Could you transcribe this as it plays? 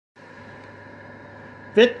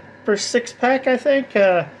fit for 6-pack, I think.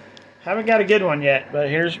 Haven't got a good one yet, but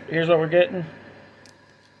here's what we're getting.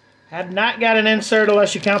 Have not got an insert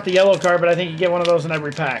unless you count the yellow card, but I think you get one of those in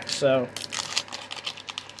every pack. So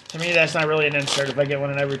to me, that's not really an insert if I get one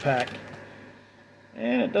in every pack.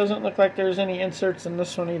 And it doesn't look like there's any inserts in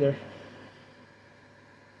this one either.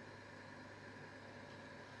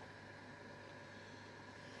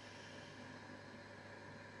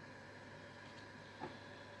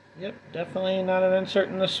 Yep, definitely not an insert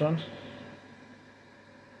in this one.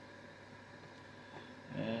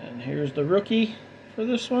 And here's the rookie for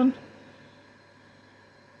this one.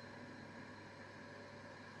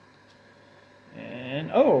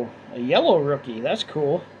 And, oh, a yellow rookie. That's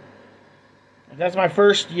cool. That's my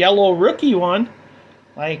first yellow rookie one.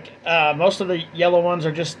 Like, most of the yellow ones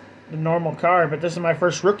are just the normal card, but this is my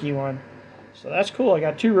first rookie one. So that's cool. I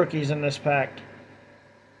got 2 rookies in this pack.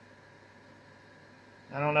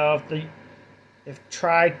 I don't know if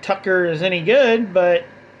Try Tucker is any good, but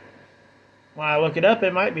when I look it up,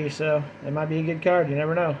 it might be. So it might be a good card. You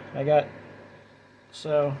never know.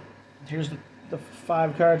 So here's the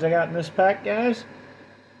 5 cards I got in this pack, guys.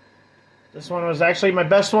 This one was actually my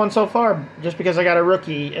best one so far, just because I got a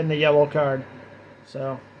rookie in the yellow card.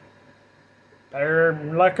 So better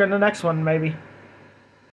luck on the next one, maybe.